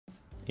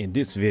In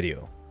this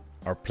video,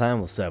 our plan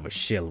was to have a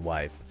chill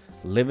wipe,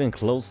 living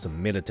close to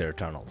military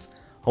tunnels,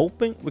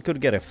 hoping we could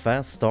get a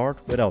fast start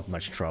without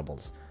much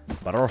troubles.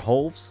 But our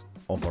hopes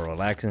of a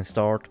relaxing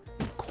start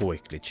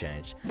quickly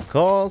changed,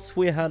 cause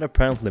we had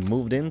apparently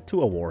moved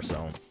into a war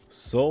zone.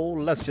 So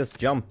let's just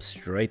jump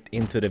straight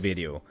into the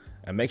video,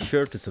 and make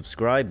sure to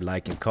subscribe,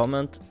 like and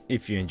comment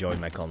if you enjoyed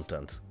my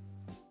content.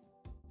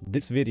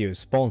 This video is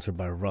sponsored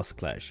by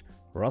Clash.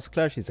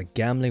 Clash is a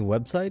gambling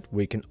website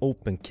where you can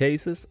open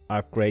cases,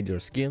 upgrade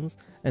your skins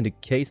and do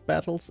case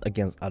battles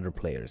against other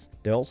players.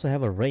 They also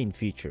have a rain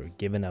feature,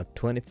 giving out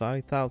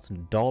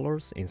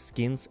 $25,000 in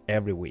skins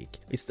every week.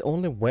 It's the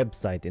only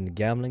website in the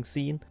gambling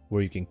scene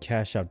where you can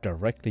cash out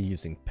directly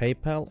using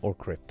PayPal or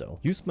crypto.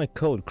 Use my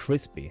code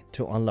CRISPY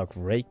to unlock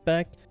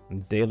rakeback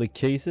and daily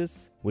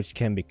cases, which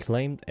can be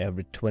claimed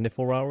every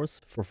 24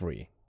 hours for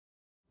free.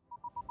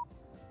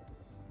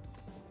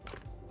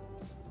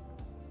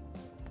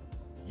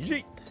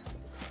 Yeet!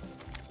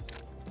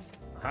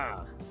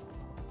 Ha!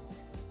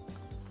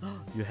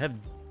 You have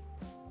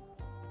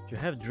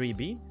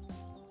 3B?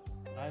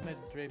 I made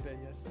 3B,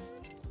 yes.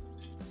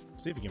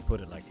 See if you can put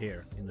it like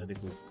here in the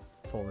little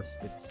forest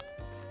bits.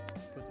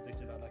 Put the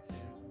dictator like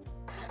here.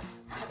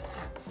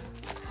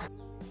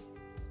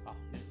 Ah,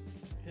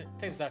 yeah.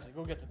 Take this actually.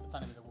 Go get the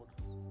tiny bit of wood.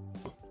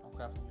 I'm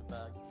crafting your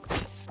bag.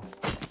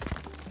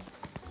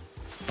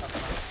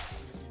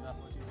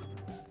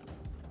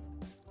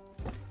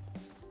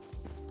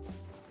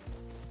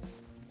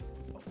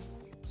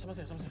 Someone's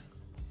here, someone's here.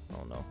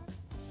 Oh no.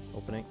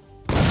 Opening.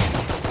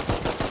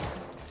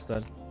 It's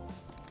dead.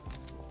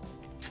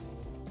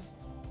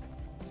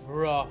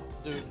 Bruh,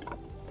 dude.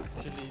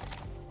 You should leave.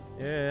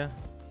 Yeah.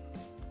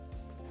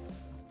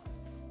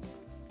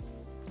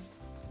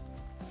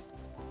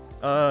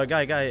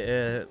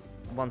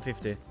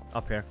 150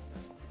 up here.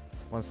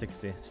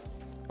 160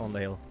 on the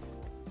hill.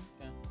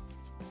 Yeah.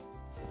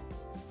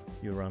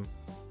 You run.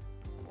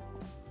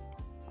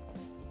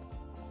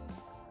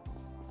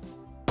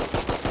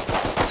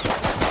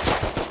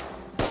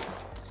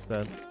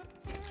 Dead.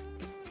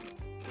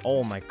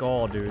 Oh my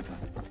god, dude.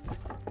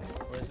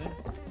 Where is he?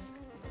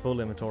 Full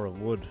inventory of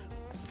wood.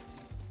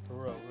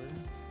 Bro,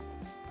 really?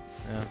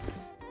 Yeah.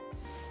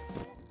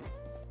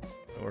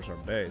 Where's our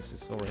base?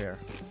 It's over here.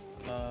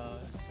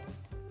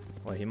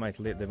 Well, he might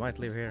live. They might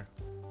live here.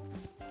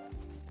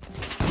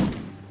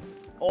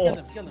 Oh,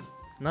 kill him.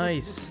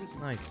 Nice,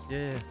 nice,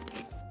 yeah.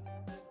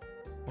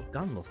 What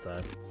gun was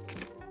that?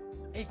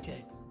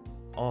 AK.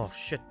 Oh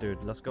shit,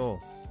 dude. Let's go.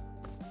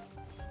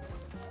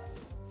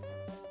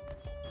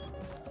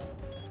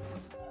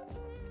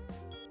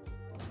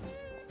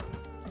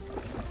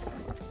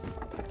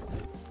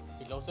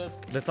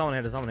 There's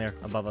someone here,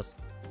 above us.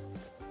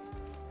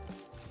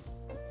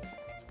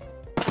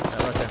 Yeah,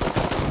 right there.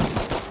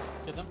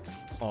 Hit him.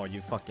 Oh,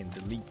 you fucking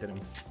deleted him.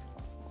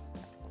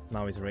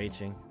 Now he's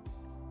raging.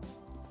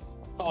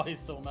 Oh, he's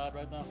so mad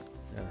right now.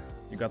 Yeah.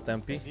 You got the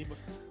MP?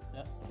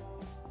 Yeah.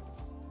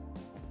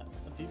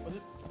 MP for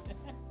this?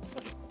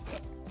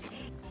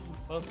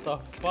 What the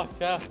fuck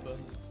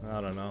happened?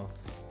 I don't know.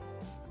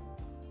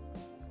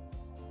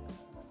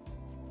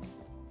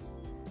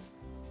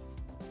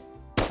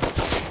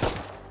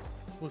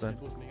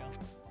 Boost me again.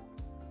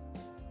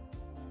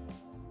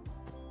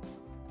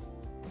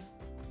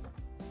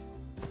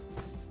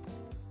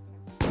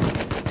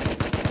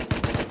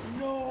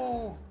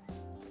 No!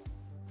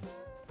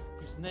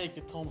 He's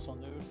naked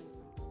Thompson, dude.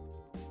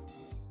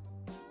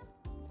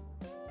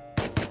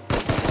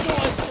 No,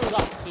 I stood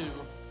up too!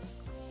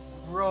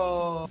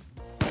 Bro!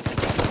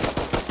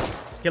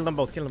 Kill them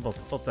both,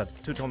 both dead.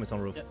 2 Tommies on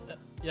roof.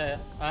 Yeah.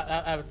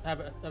 I have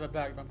a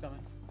bag, but I'm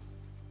coming.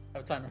 I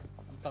have a timer.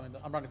 I'm coming.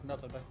 I'm running from the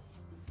outside back.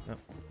 Yep.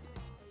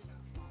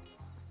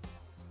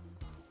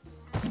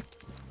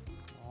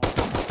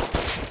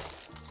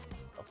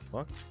 Oh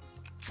fuck?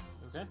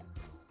 Okay?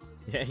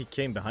 Yeah, he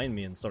came behind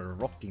me and started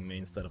rocking me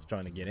instead of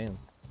trying to get in.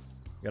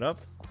 Get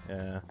up?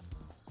 Yeah.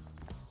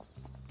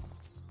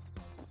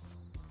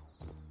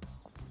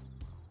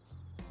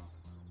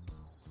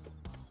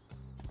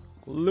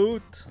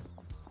 Loot!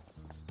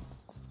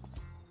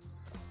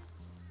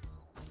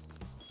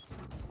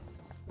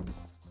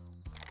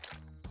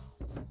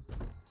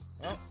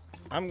 Well,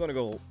 I'm gonna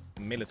go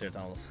military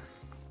tunnels.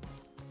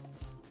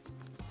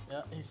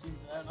 Yeah, he's in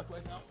the airlock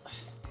right now.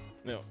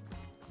 No.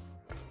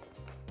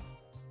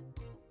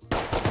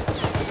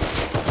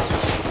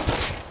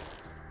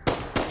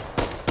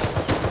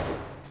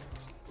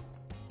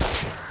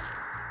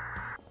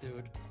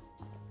 Dude.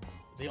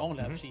 They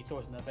only have cheat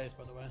doors in their base,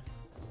 by the way.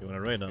 You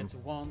wanna raid them? It's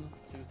 1,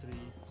 2, 3.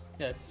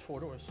 Yeah, it's 4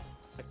 doors.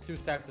 Like 2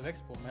 stacks of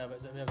expo. We have a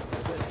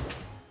base.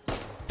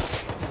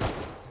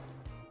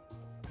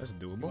 That's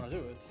doable. You wanna do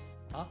it?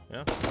 Huh?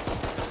 Yeah.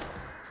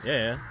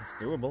 Yeah, it's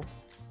doable.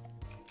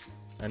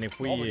 And if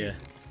we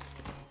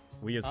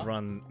just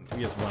run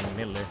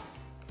melee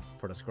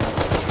for the scroll.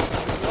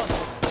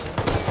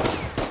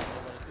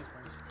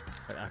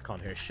 I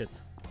can't hear shit.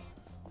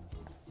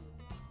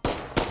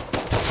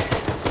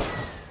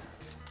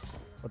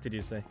 What did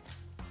you say?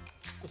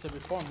 I said we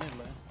farm mid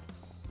lane.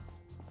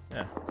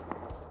 Yeah.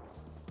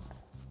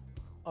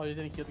 Oh, you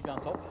didn't kill the gun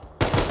top?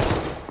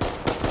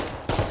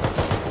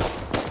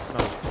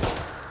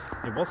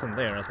 No. It wasn't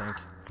there, I think.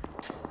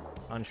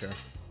 Unsure.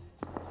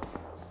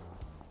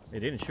 It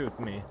didn't shoot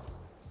me.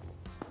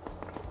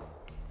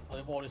 Oh,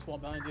 there was one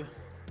behind you.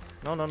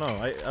 No, no, no.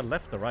 I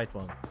left the right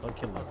one. Don't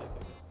kill that.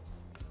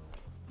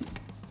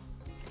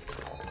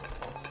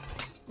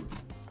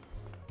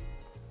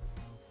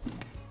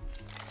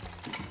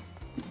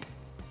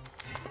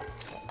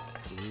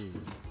 Ooh,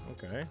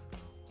 okay.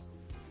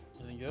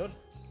 Anything good?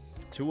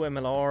 2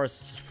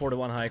 MLRs,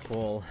 41 high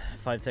qual,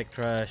 5 tech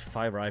trash,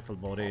 5 rifle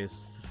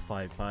bodies,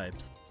 5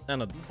 pipes,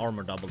 and an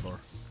armor double door.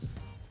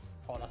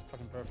 Oh, that's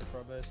fucking perfect for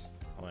a base.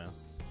 Oh yeah.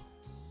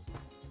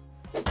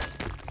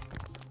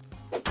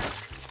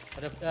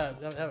 I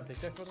have a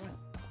pickaxe, by the way.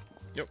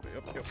 Yep.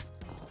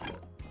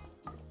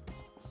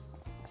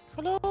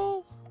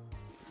 Hello!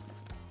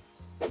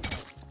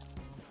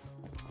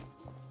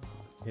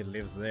 He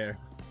lives there.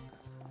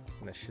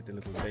 In a shitty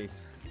little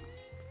base.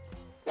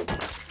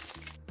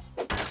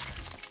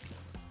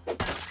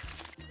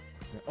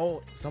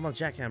 Oh, someone's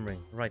jackhammering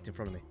right in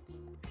front of me.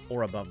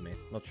 Or above me,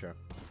 not sure.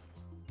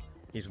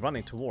 He's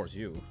running towards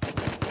you.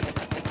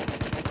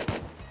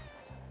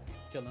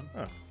 Kill him.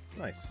 Oh,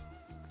 nice.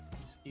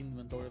 Just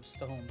inventory of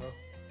stone, bro.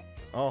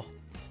 Oh,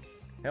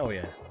 hell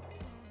yeah.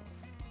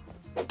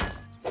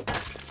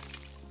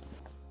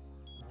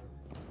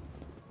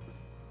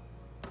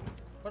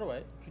 By the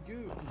way, could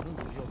you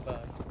move your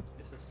bag?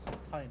 This is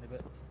a tiny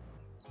bit.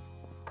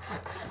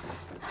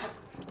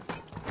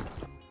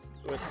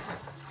 Good.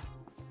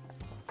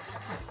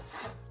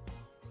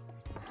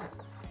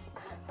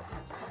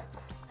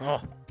 Oh,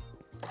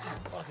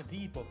 Like a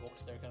depot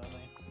box there, kind of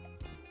thing.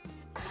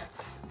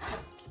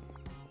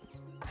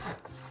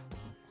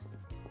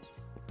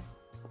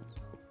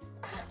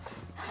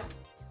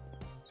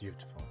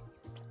 beautiful.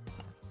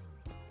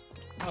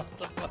 What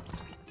the fuck?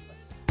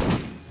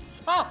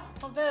 Ah!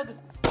 I'm dead!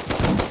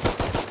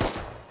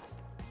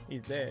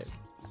 He's dead.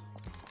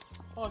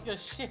 Oh, it's gonna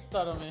shit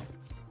out of me.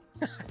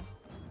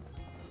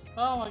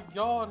 Oh my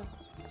god.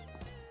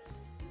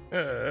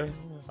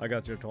 I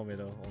got your Tommy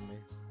though on me.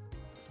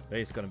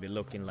 Base gonna be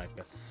looking like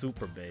a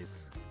super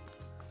base.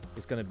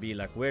 It's gonna be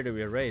like, where do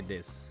we raid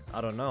this? I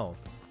don't know.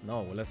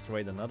 No, let's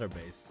raid another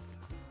base.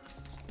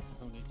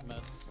 Who needs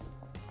meds?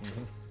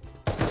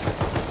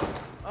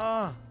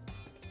 Ah!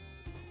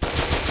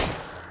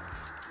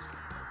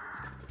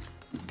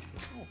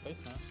 Oh, face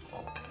mask.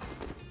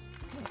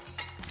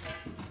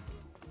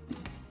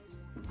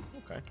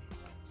 Okay.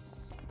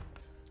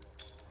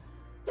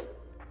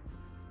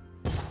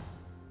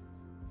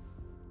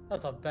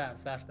 That's a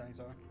bad flashbang,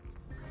 sorry.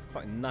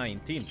 Fuck,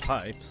 19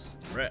 pipes.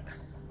 Right.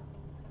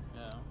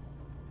 Yeah.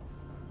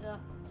 Yeah,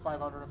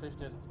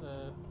 550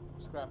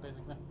 scrap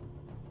basically.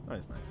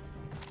 Nice, nice.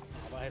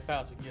 But I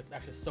fast we can get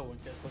actually sew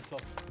and get one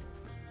cloth.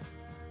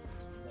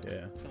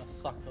 Yeah. It's gonna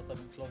suck not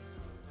having cloth.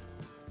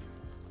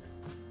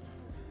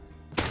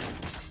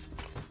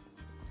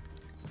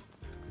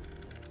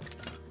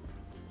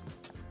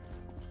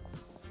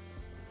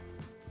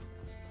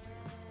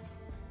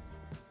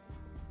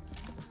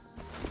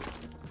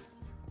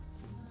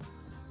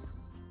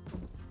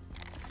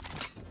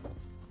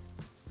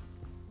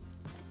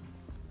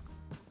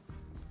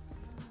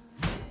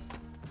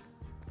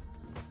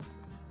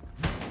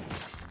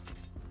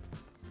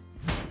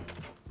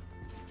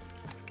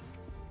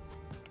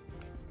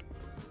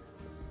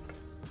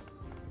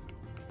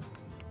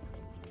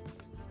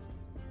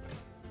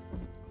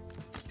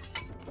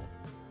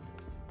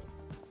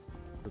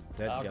 It's a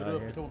dead Ja, guy går du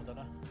upp i here. tornet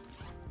eller?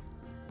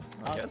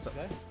 I guess so.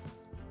 Okay.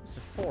 It's a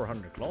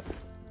 400 cloth.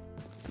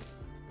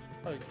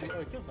 Oh, you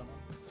killed someone?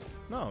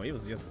 No, he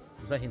was just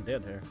laying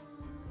dead here.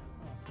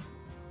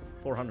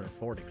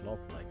 440 cloth,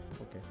 like,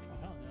 okay. Oh,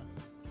 hell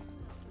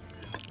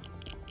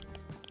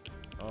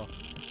yeah. Oh.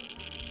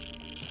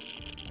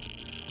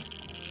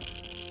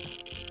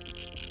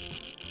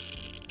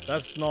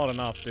 That's not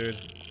enough, dude.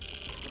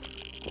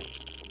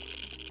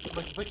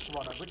 But which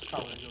one? Which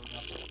tower are you going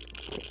up?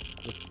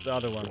 It's the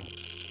other one.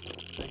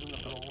 They're going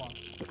up the wrong one.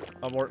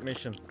 Abort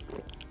mission.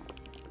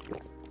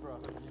 Bro,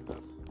 I can do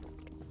that.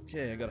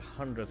 Okay, I got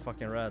 100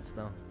 fucking rats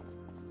now.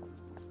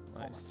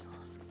 Nice.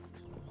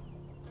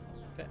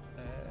 Okay,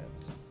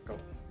 let's go.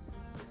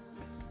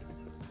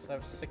 So I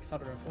have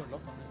 640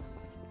 left on me.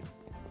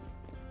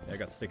 Yeah, I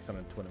got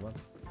 621.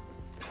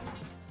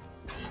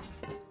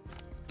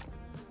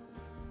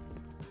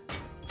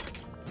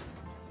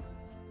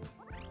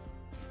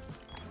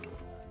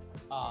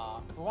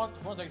 For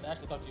one second, I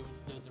actually thought you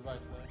did it the right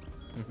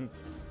way.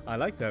 I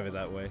like to have it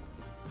that way.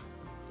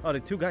 Oh, the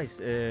two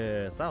guys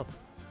south.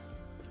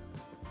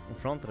 In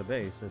front of the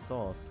base, they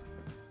saw us.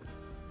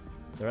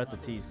 They're at the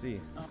TC.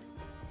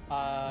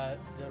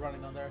 They're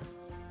running down there.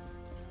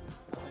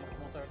 I think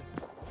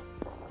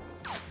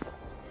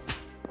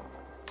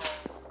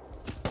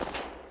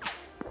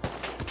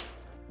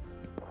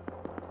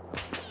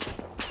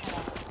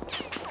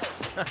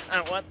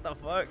 130. What the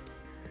fuck?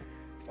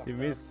 Fuck You that.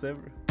 missed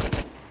every...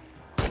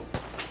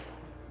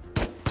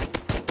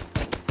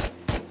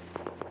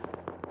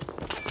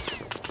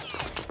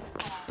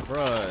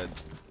 Bruh,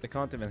 they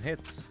can't even hit.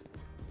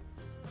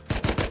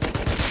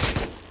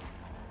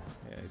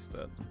 Yeah, he's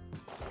dead.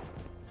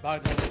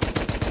 Bye.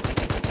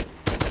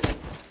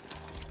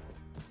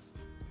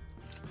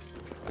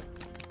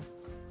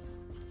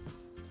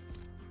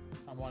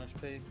 I'm 1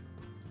 HP.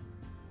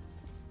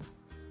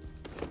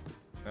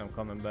 I'm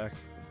coming back.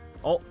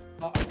 Oh!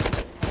 Oh,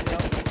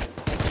 yeah.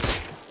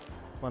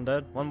 One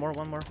dead. One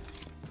more.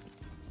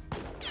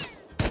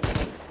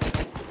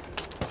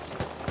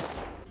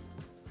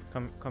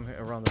 Come here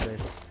around the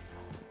base.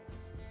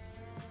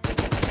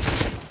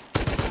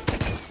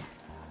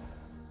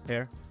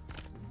 Here.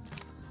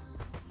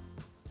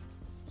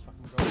 Let's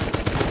fucking go.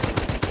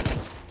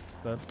 It's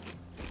dead.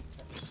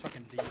 Let's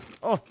fucking leave.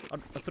 Oh!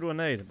 I threw a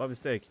nade by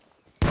mistake.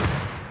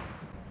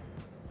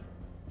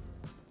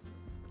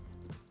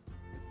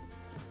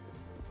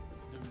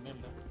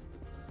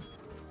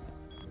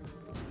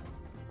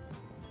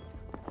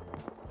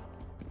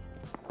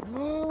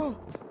 Oh,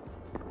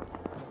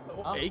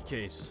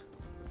 AKs.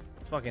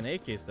 Fucking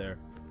AKs there.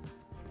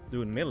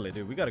 Doing melee,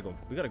 dude. We gotta go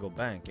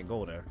bank and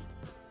go there.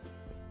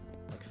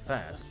 Like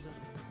fast.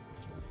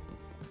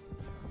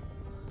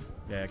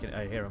 Yeah,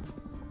 I hear him.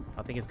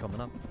 I think he's coming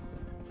up.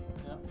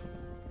 Yeah.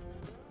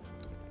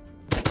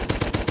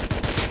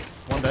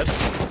 One dead.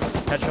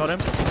 Headshot him.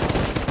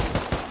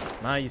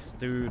 Nice,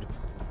 dude.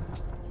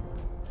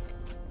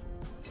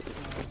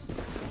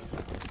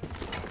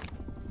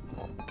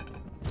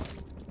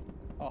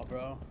 Oh,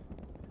 bro.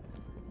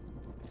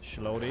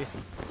 Slowly. Yeah.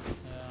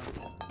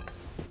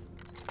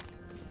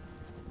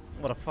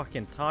 What a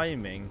fucking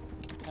timing.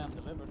 Can't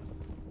deliver.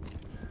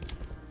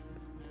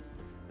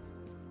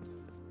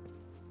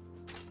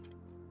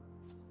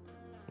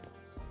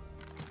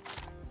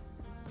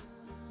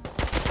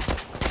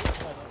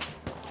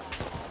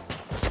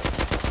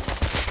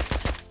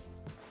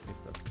 He's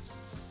dead.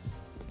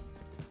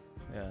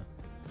 Yeah.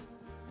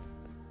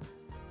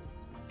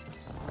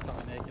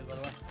 Coming naked, by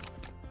the way.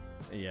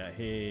 Yeah,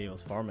 he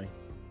was farming.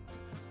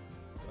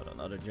 Got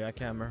another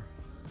jackhammer.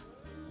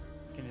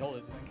 Can you hold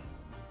it, do you think?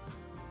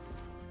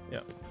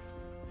 Yeah.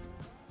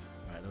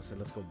 Alright,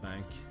 let's go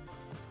bank.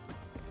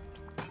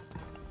 Yes,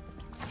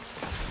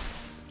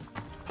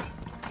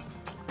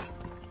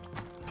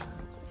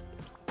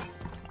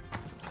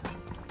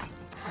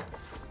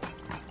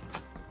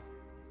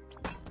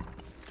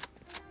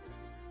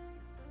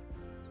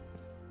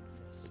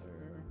 sir.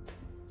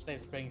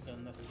 Save springs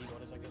and SSD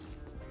bodies, I guess.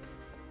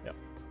 Yep.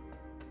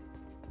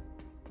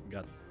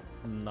 Got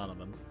none of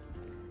them.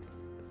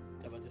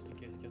 Yeah, but just in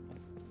case you get them.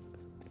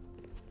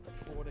 Like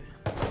 40.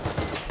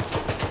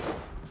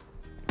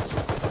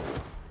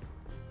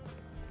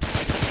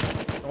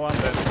 Oh, I'm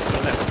dead.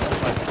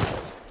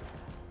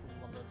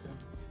 One dead too.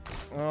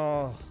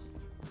 Oh.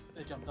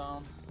 They jumped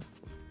down.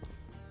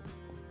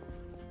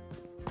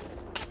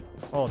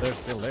 Oh, they're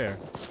still there.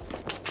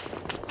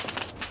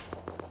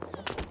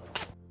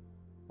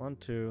 1,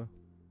 2.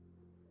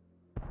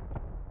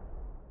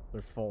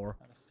 They're 4.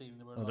 I had a feeling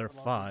they were Oh, not they're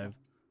alone. 5.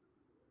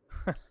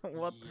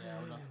 What? Yeah,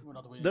 we're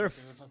not winning. They're this,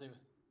 dude. Let's see.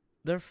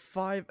 They're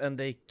 5 and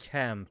they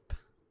camp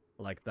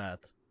like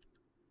that.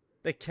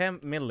 They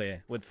camp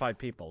melee with 5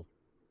 people.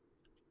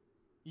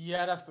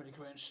 Yeah, that's pretty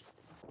cringe.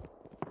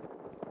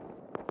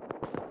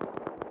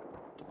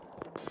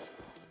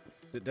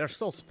 Dude, they're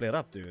so split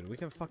up, dude. We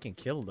can fucking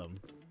kill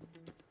them.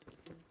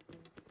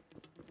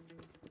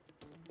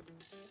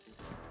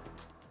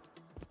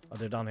 Oh,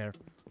 they're down here.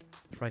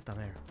 Right down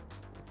here.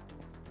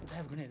 They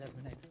have a grenade,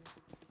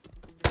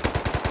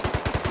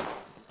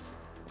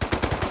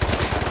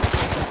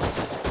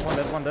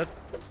 One dead.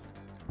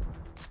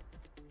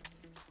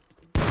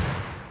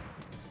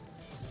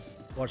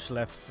 Watch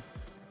left.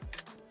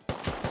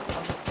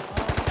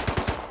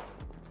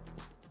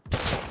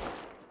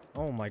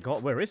 Oh my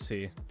god, where is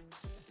he?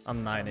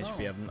 I'm 9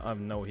 HP, I have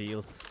no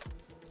heals.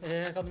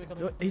 Yeah, got me.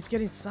 He's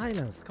getting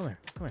silenced. Come here.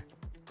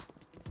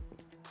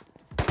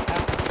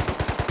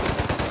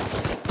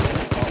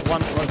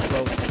 One's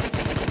close.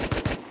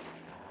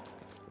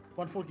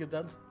 One full kill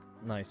dead.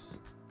 Nice.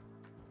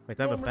 Wait,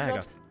 I have a bag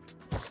up.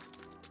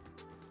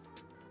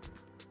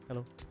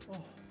 Hello.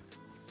 Oh.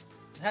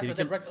 Hazmat, you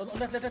kill- left.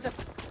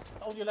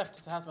 Oh, you left.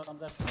 It's a hazmat, I'm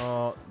dead.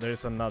 Oh,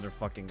 there's another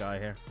fucking guy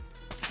here.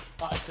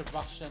 Oh, it's a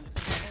Russian.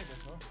 It's a Canadian,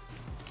 bro.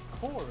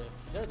 Corey.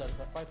 They're dead,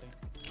 they're fighting.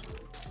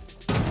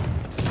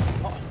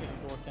 Oh, I'm getting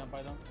door camp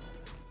by them.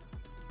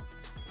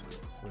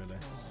 Really?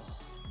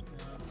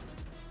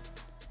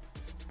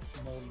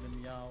 Molly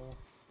meow.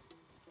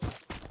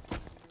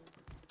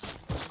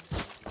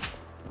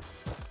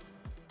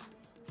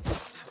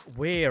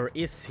 Where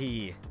is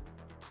he?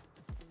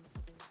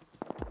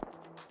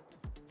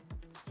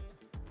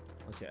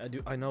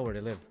 Okay, I know where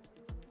they live.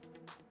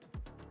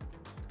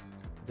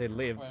 They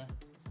live Where?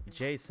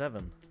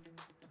 J7.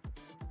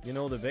 You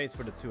know the base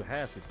where the 2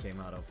 Hazzies came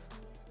out of.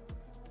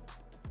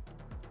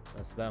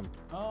 That's them.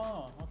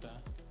 Oh, okay.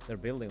 They're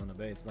building on the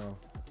base now.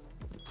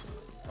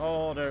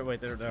 Oh, they're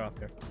up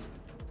here.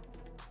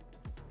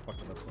 Fuck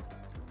it, let's go.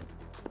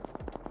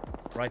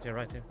 Right here.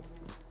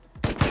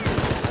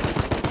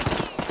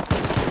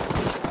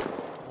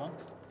 One.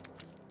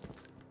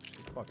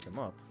 Fucked him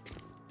up.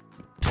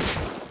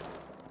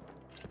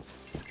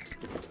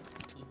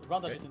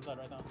 Run that shit inside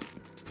right now.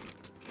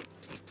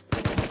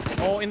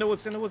 Oh, in the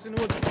woods, in the woods, in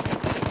the woods.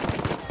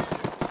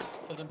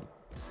 Killed him.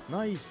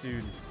 Nice,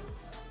 dude.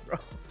 Bro.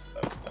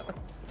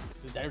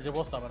 There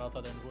was someone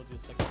outside there in the woods.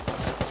 Just like...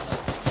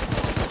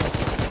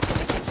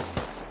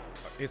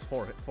 He's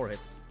four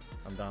hits.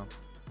 I'm down.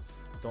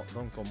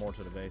 Don't go more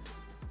to the base.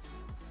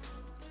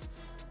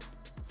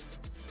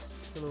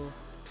 Hello.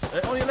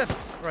 On your left,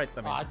 right.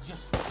 I mean. I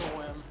just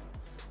saw him.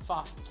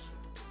 Fuck.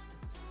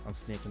 I'm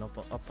sneaking up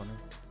on him.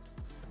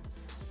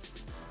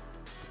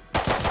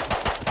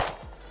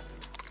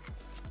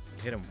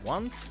 Hit him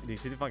once. Did you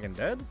see the fucking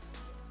dead?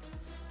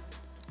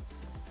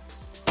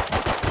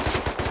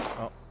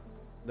 Oh,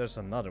 there's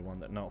another one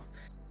that no.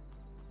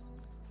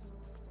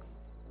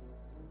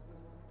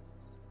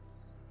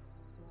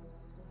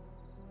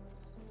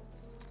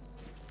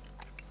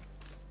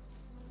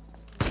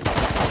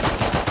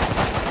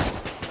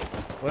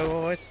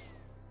 Wait.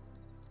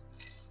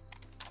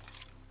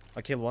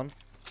 I killed one.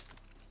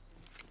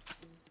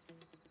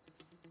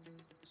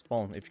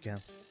 Spawn if you can. I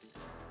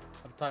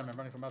have time. I'm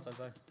running from outside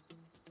there.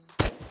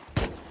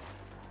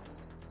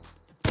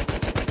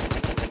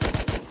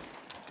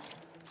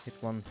 Hit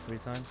one 3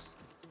 times.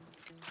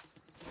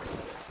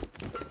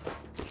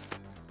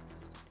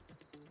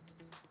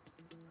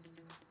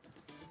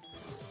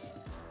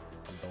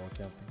 I'm door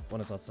camping. One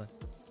is outside.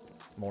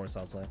 More is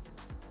outside.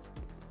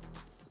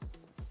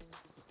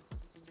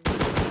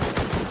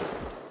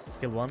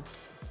 Kill one.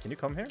 Can you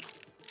come here?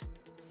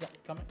 Yeah,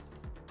 coming.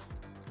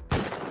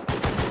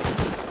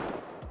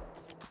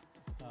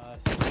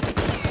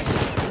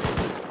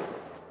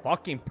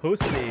 Fucking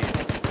pussies!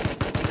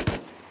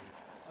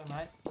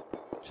 Nej.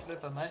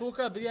 Sluta, nej.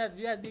 Сука, блядь,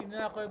 иди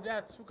нахуй,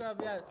 блядь, сука,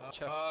 блядь.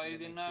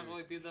 Иди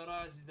нахуй,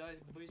 пидорас, дай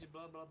быть,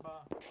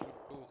 бла-бла-бла.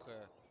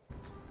 Шлюха.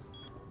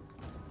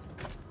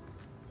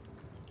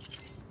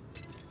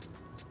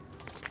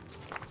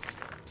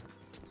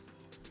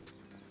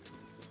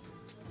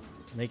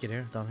 Make it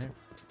here, down here.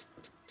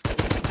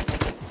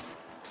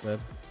 Red.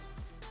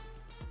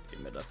 Give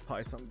me that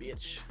Python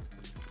bitch.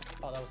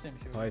 Oh, that was him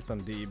shooting.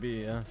 Python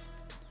DB, yeah.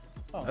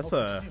 Oh, That's no,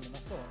 a- I saw him,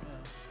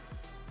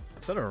 yeah.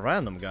 Is that a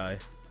random guy?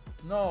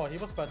 No, he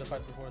was by the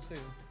fight before too.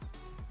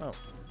 Oh.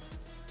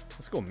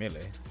 Let's go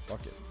melee.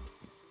 Fuck it.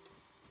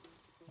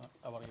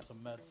 I wanna get some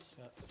meds.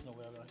 Yeah, there's no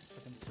way I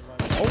can survive.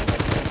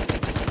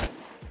 Oh!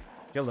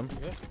 Killed him. You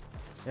good?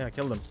 Yeah, I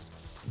killed him.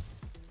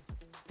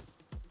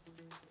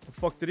 The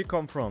fuck did he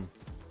come from?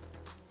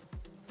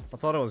 I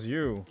thought it was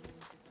you.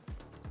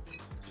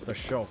 The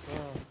shock.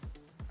 Oh.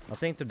 I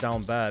think they're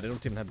down bad. They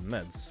don't even have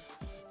meds.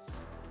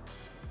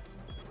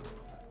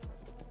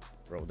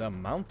 Bro, the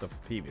amount of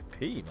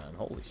PvP, man.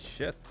 Holy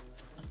shit.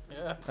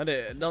 Yeah. And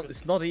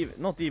it's not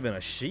even a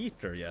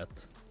cheater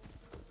yet.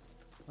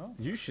 Oh.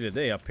 Usually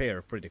they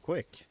appear pretty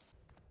quick.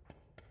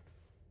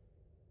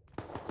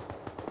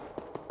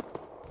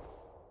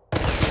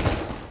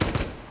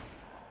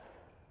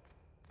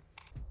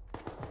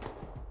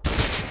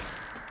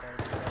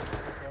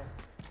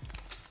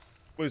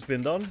 Who's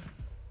been done?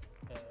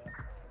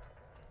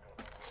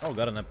 Oh,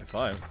 got an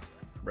MP5.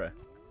 Bruh.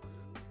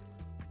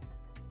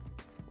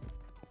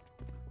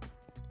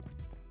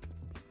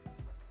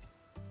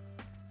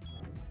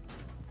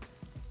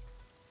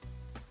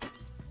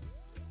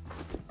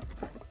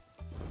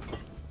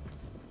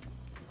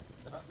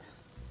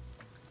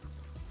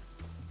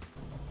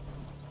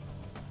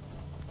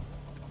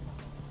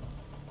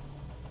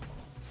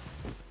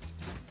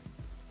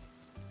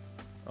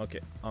 Okay,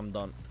 I'm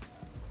done.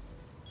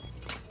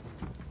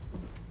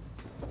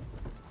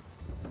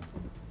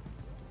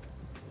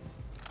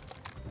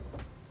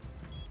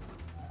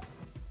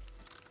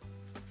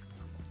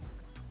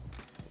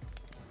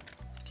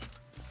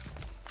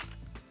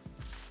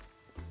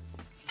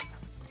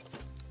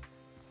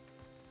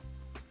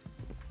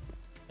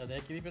 Ja, det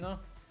är creepy now.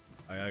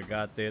 I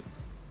got it.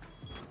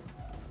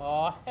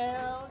 Oh,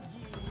 hell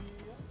yeah!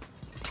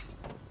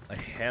 I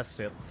has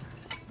it.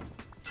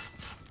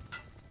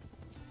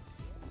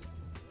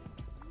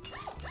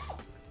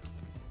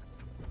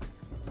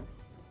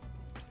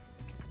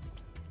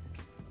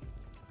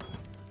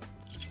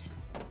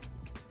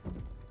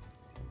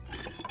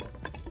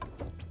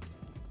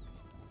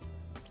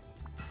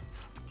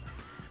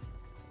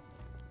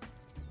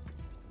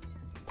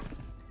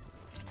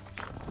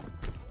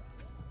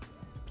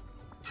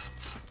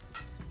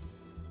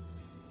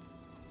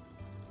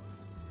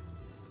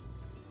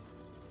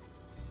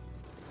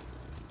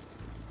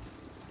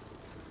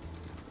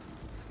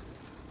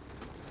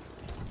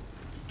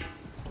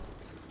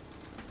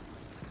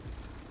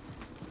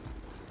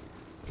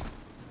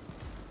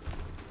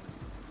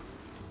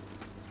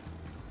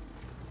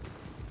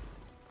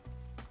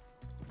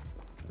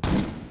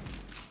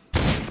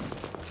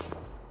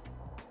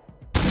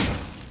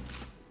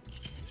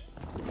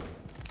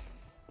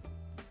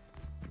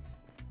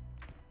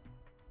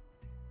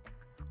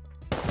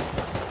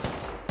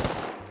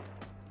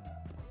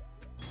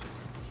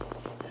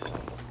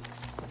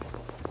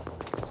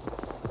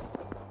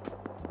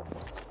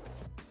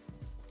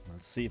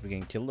 see if we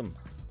can kill them.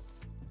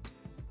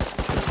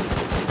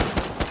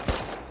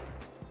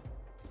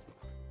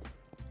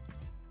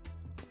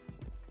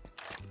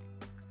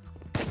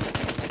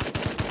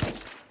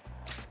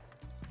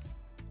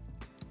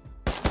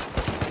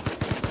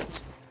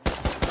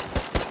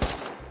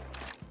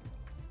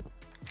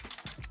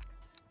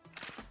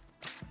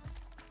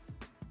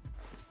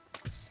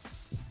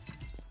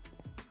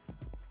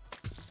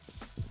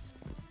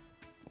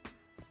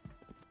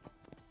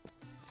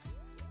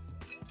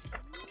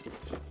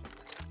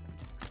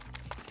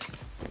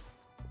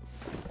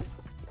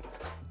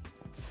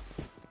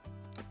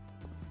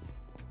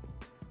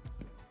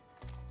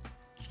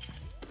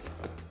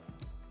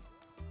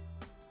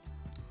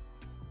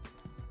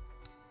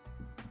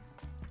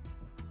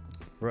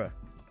 Bruh.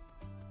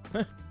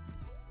 Huh.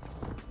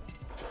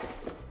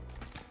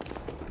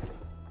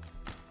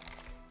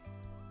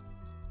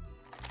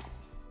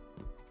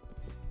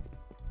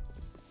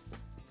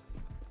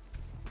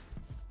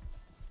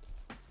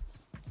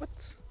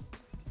 What?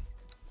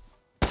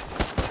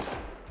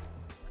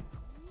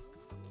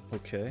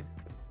 Okay.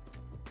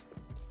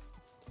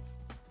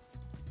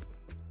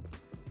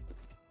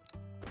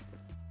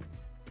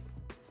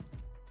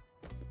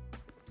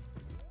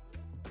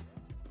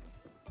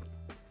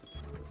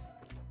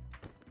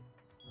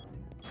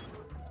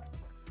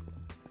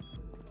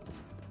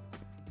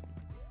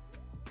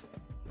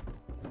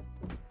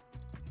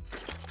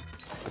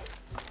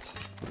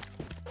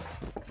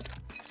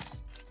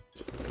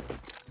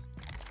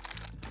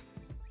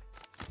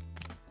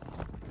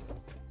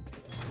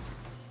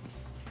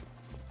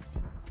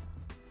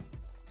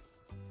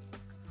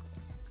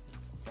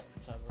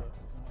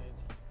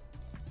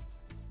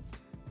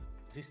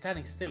 He's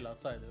standing still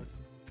outside, dude.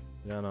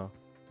 Yeah, I know.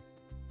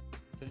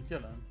 Can you kill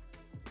him?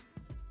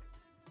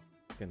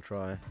 Can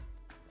try.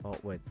 Oh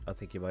wait, I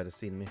think he might have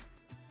seen me.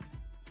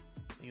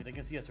 They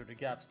can see us through the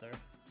gaps there.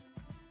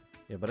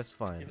 Yeah, but it's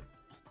fine.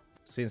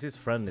 Since his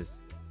friend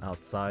is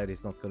outside,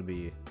 he's not gonna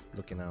be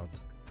looking out.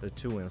 There are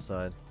two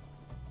inside.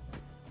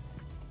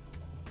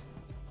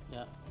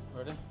 Yeah,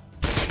 ready?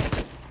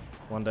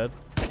 One dead.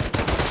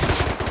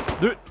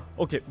 Dude!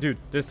 Okay, dude,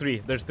 there's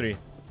three. There's three.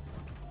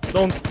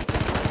 Don't!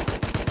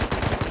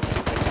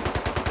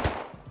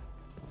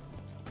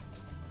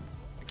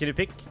 Can you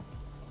pick?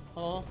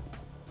 Oh.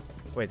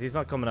 Wait, he's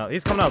not coming out.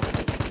 He's coming out!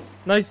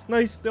 Nice,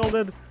 nice, they're all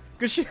dead.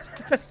 Good shit,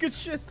 good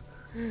shit.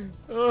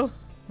 Oh,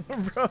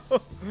 bro.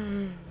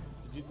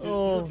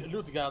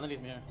 Loot the guy underneath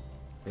me here.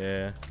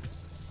 Yeah.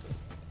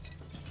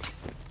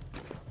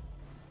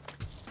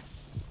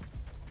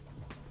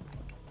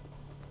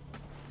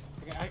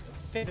 Okay, I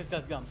take this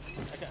guy's gun.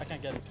 I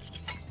can't get it.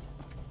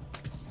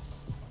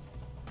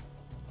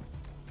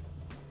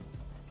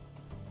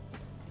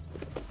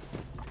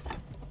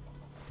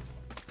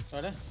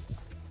 Ready?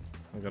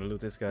 I gotta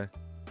loot this guy.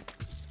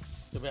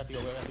 We have to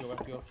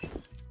go.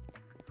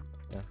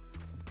 Yeah.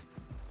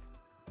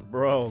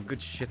 Bro,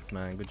 good shit,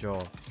 man. Good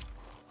job.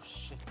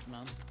 Shit,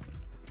 man.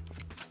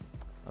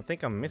 I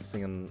think I'm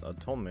missing a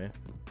Tommy.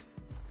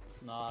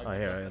 Nah, Oh,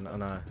 here.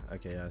 No.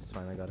 Okay, yeah, it's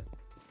fine. I got it.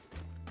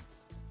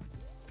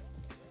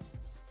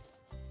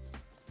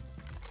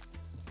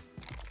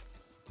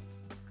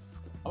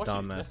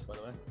 Dumbass. By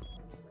the way.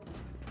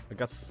 I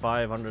got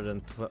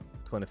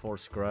 524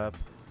 scrap,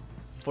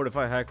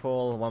 45 hack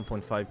wall,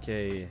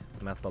 1.5k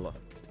metal, Oh,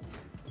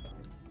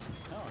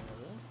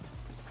 really?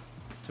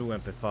 2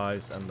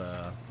 MP5s, and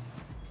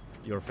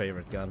your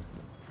favorite gun.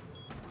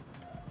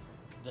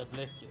 The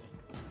Blicky.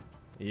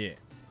 Yeah.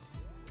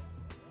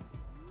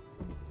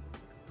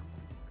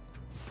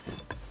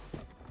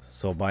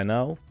 So by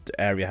now, the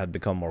area had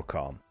become more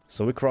calm.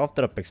 So we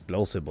crafted up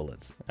explosive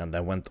bullets, and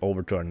then went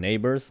over to our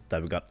neighbors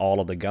that we got all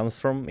of the guns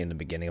from in the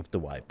beginning of the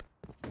wipe.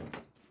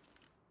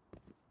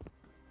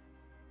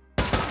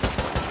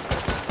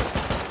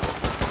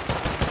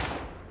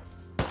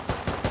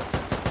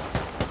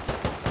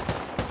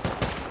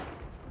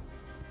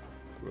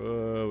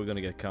 Bro, we're gonna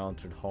get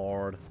countered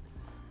hard.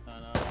 I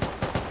know.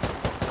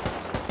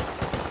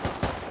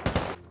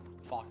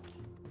 Fuck.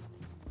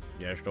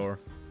 Yeah, store.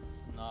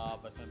 Nah,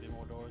 but it's gonna be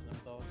more doors than I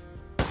thought.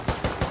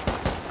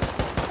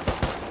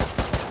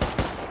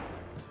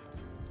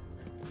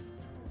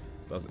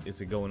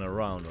 Is it going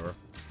around or?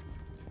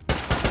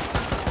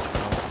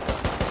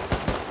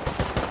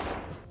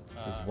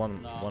 There's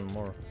one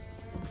more.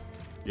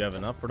 You have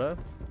enough for that?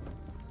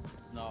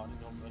 No, I need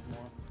to make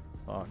more.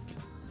 Fuck.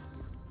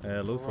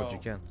 Loot what you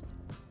can.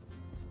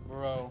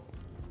 Bro.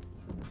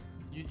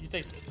 You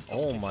take some,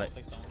 Oh take my. some,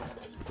 take some.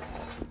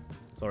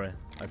 Sorry,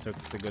 I took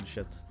the good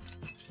shit.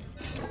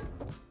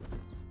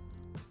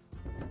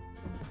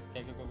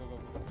 Okay, go.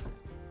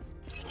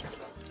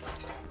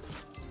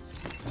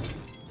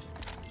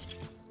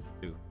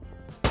 Two.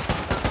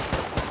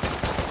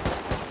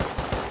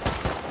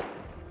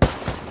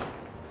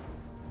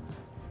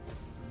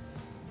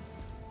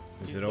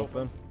 Is it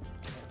open?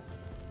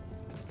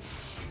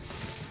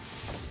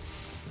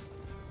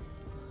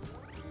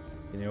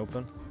 Can you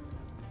open?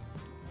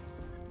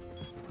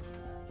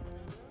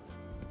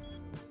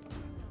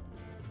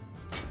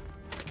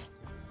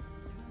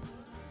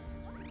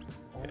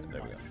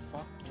 There we go.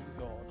 Fucking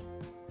god.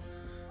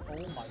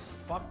 Oh my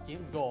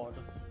fucking god.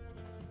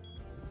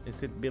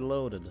 Is it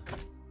beloaded?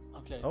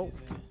 Okay, Oh.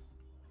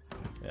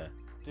 Yeah.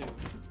 Dude,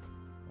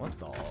 What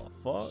the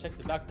fuck? check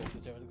the black box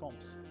and see what it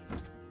comes.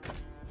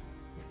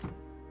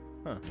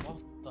 Huh. What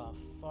the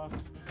fuck?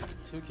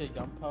 2k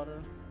gunpowder?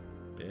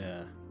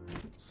 Yeah.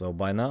 So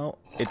by now,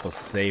 it was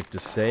safe to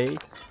say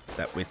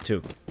that we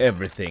took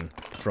everything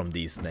from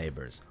these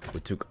neighbors. We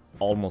took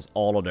almost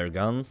all of their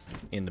guns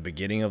in the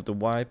beginning of the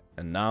wipe,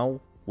 and now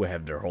we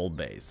have their whole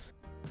base.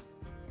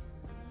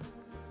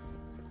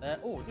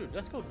 Oh dude,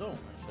 let's go dome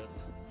and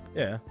shit.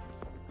 Yeah.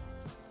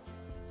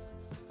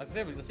 Let's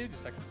see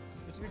just like,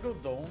 we go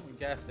dome,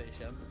 gas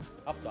station,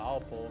 up to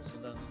outpost,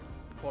 and then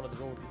follow the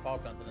road to power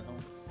plant and then home.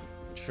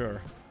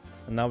 Sure.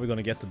 And now we're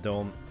gonna get to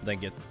dome, then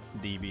get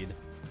DB'd.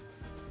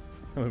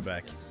 We're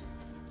back. Yes,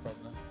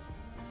 problem.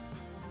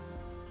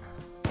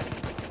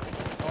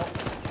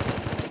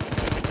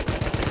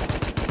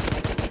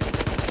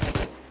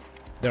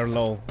 They're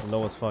low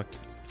as fuck.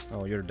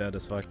 Oh, you're dead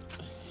as fuck.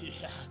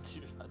 Yeah,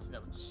 dude, I think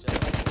that was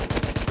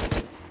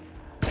shit.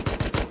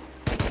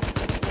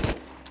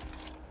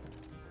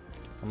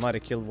 I might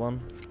have killed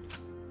one.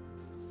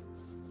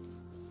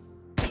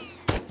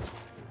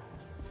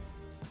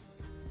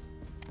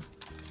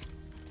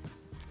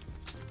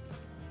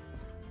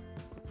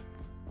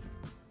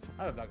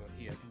 I have a back over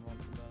here, I can run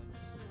from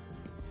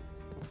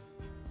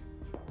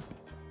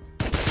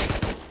that.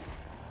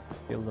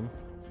 Killed them.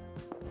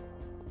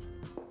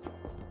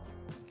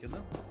 Kill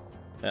them?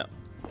 Yeah.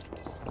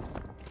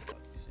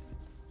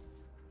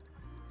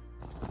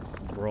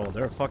 Bro,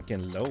 they're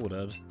fucking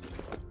loaded.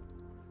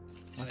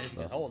 I mean, if you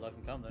can hold, I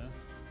can come there.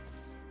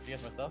 You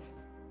get my stuff?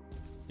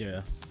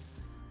 Yeah.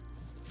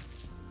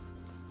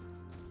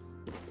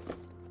 You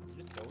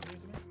just go here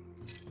to me?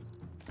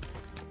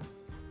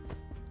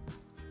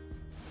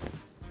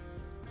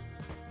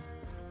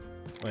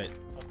 Wait,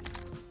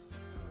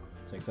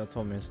 take that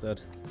Tommy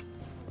instead.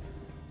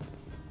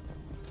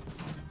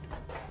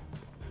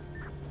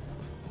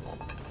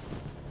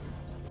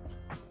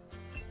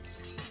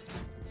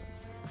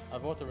 I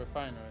bought a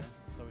refinery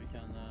so we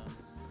can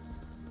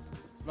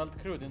smelt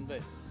crude in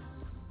base.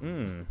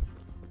 Hmm.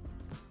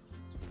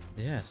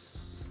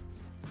 Yes.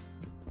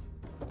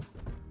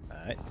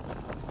 Alright.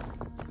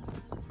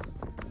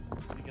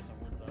 You get some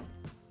wood though.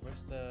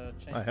 Where's the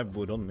chain? I have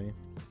wood on me.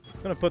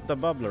 I'm gonna put the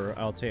bubbler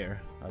out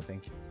here, I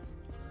think.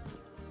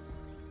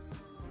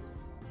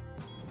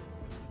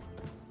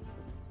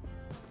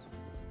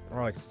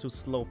 Oh, it's too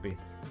slopey.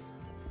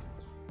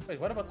 Wait,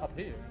 what about up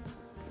here?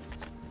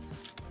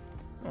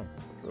 Oh,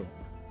 true.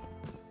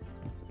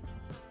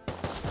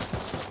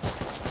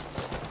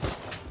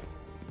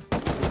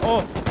 Oh,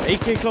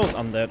 AK close.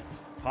 I'm dead.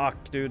 Fuck,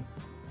 dude.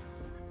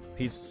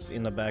 He's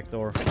in the back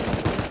door. Take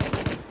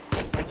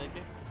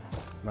it?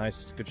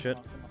 Nice, good shit.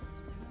 Oh, come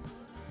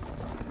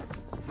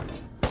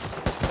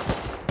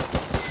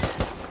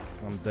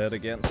on. I'm dead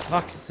again.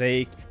 Fuck's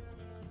sake.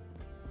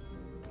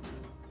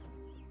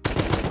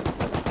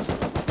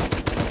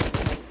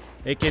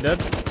 AK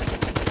dead.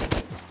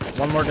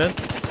 One more dead.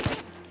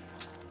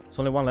 There's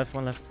only one left,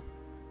 one left.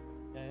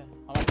 Yeah, yeah.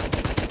 I'm up.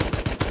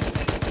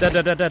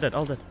 Dead,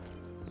 all dead.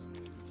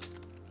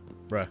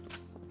 Bruh.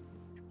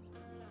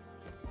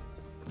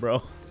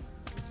 Bro.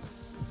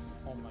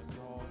 Oh my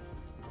god.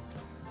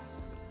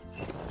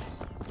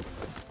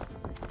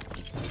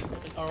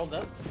 Are all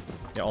dead?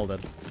 Yeah, all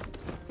dead.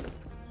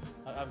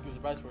 I have a good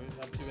surprise for you.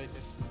 I have 2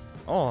 acres.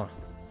 Oh,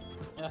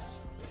 Yes.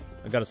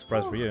 I got a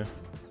surprise for you.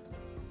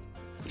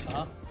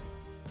 Uh-huh.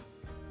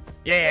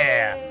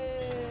 Yeah!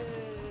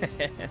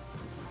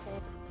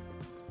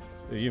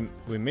 We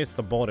missed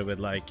the body with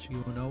like...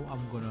 You know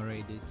I'm gonna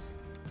raid this.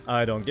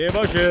 I don't give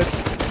a shit!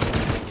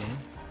 Okay.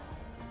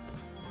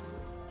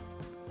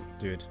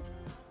 Dude,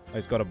 I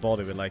just got a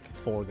body with like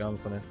 4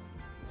 guns on it.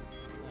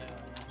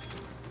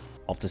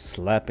 After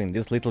slapping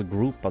this little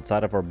group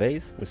outside of our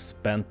base, we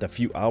spent a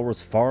few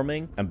hours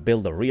farming and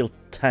built a real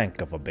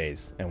tank of a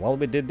base. And while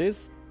we did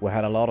this, we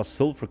had a lot of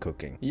sulfur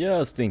cooking,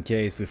 just in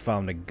case we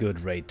found a good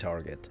raid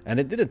target. And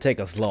it didn't take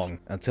us long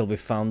until we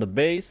found a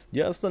base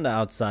just on the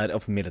outside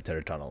of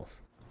military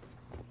tunnels.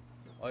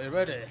 Are you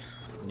ready?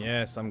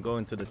 Yes, I'm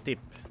going to the tip.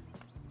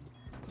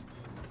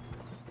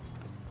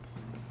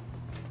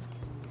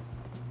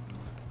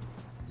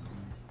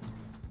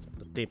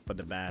 The tip of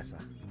the base.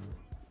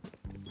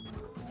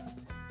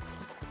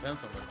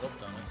 Depends on where the drop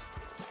down is.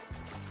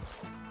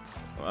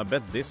 Well, I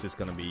bet this is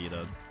gonna be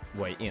the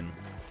way in.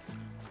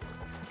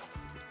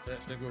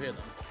 Should I go here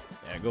then?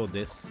 Yeah, go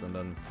this and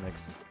then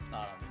next.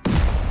 Nah.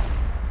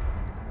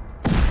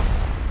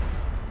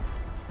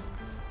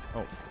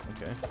 Oh,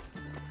 okay.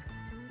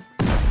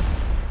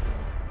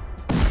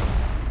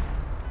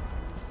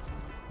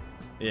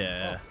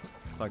 Yeah,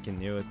 fucking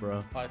knew it,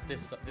 bro. Oh,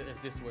 it's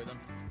this way then.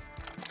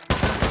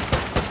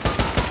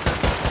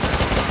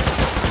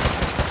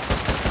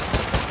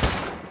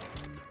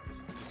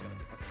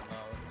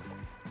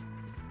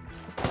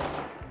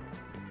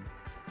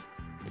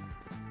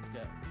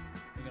 Yeah,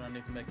 you're gonna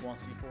need to make 1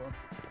 C4.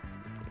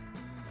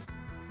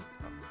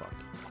 Oh, fuck.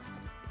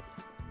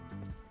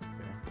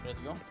 Ready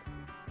to go?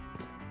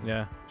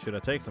 Yeah, should I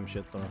take some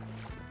shit or?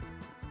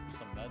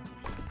 Some meds.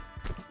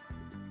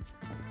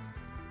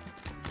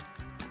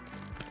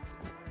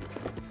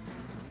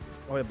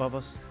 Oh, above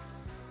us.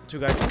 2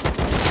 guys.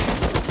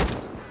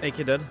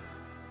 AK dead.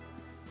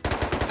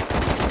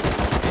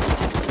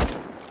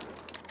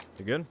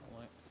 You good?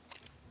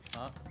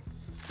 Huh?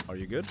 Are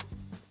you good?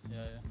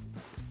 Yeah,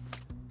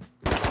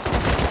 yeah.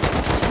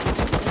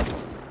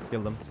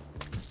 Kill them.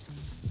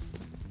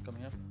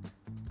 Coming up.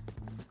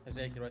 There's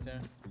AK right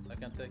there. I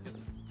can't take it.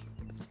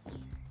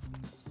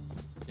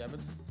 Grab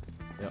it.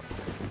 Yep.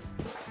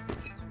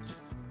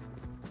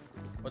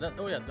 Oh,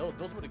 oh yeah,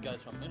 those were the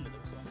guys from India.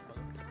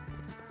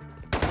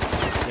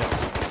 Yeah.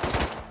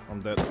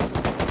 I'm dead.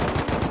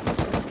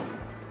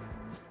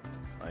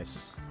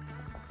 Nice.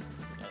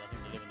 Yeah, I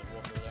think they live in the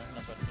water there.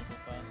 That's why they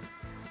move fast.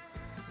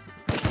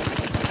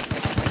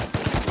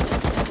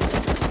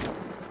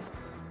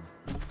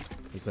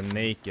 He's a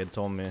naked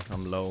Tommy.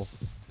 I'm low.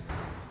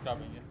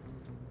 Grabbing you.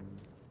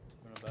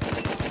 We're not bad.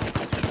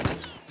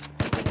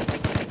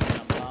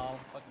 I'm now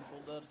fucking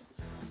full dead.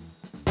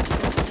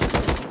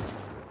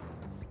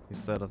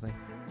 He's dead, I think.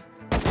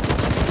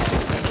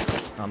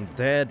 I'm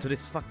dead to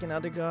this fucking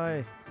other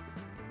guy.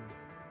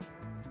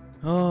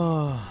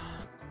 Oh.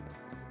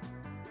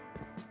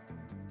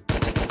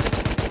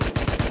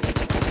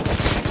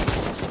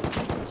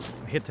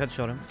 Hit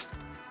headshot him.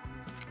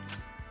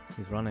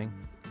 He's running.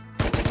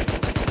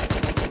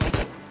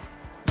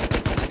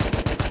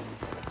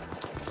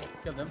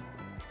 Kill them.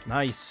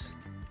 Nice.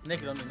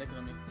 Naked on me, naked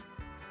on me.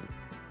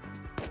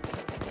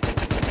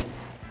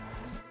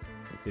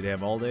 Did he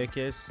have all the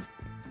AKs?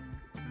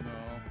 No,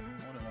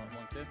 only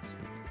one kid.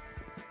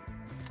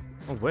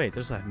 Oh wait,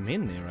 there's a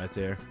mini right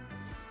there.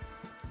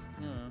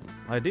 Yeah.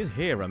 I did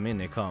hear a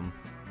mini come.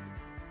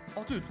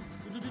 Oh dude.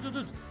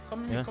 Dude.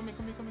 Come Yeah. in.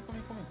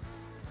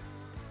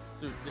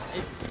 Dude, this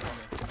ape is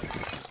coming.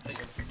 Just take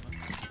it.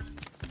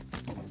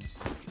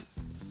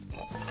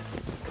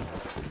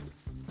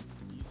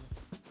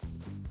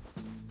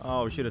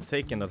 Oh, we should have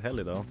taken that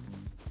heli though.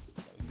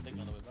 Yeah, we can take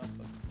another way back,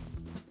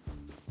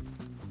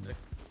 but...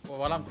 Well,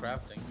 while I'm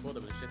crafting, go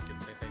to the shit kid,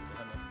 take the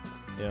helmet.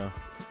 Yeah.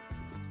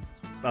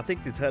 I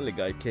think the heli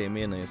guy came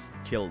in and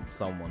killed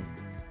someone.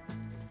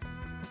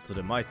 So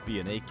there might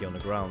be an AK on the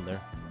ground there.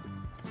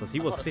 Because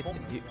he was sitting...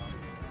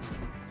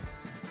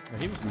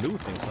 He was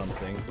looting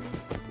something.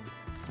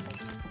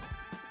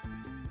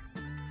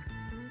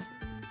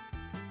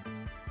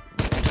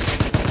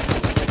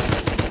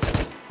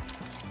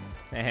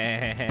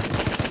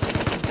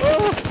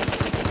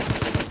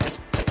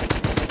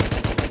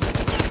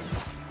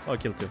 Oh, I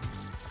killed 2.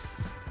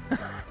 You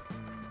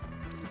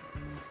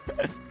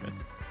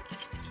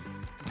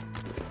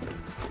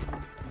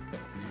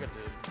got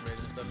the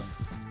raiders instead of...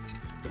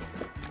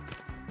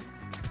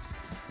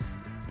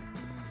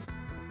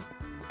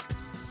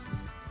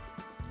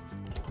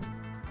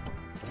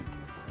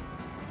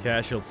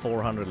 Casual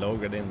 400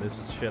 logged in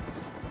this shit.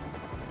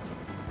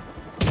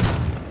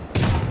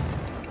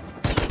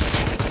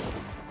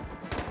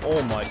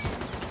 Oh my...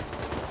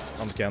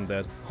 I'm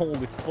dead.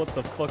 Holy, what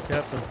the fuck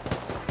happened?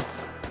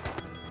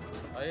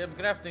 I am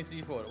crafting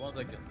C4, 1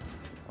 second.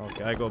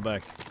 Okay, I go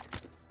back.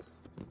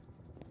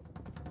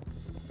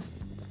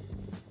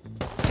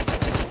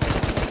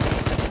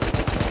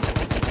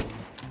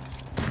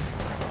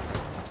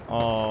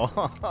 Oh,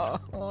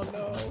 oh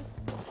no.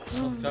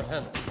 Craft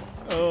health.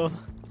 Oh.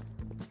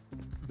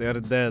 They are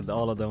dead,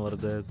 all of them are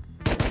dead.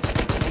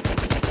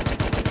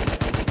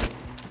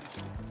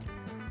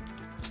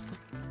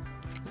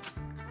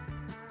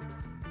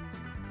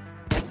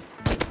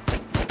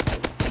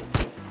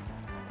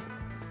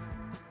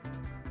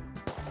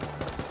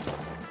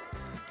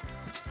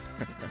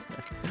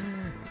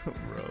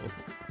 Bro.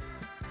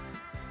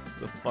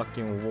 It's a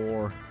fucking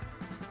war.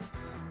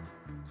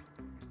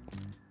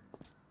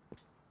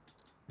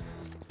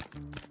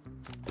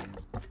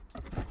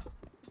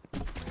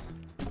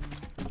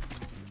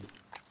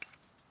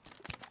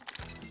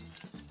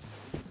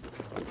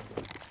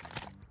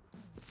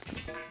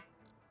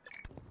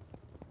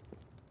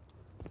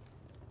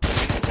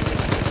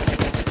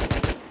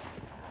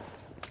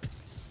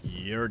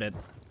 You're dead.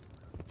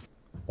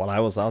 While I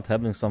was out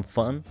having some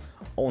fun,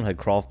 Owen had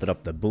crafted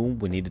up the boom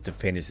we needed to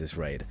finish this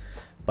raid.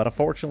 But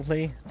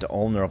unfortunately, the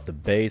owner of the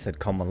base had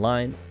come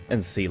online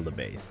and sealed the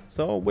base.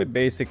 So we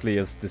basically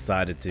just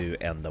decided to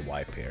end the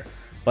wipe here.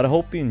 But I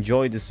hope you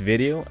enjoyed this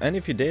video, and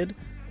if you did,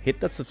 hit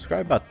that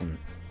subscribe button.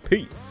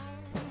 Peace!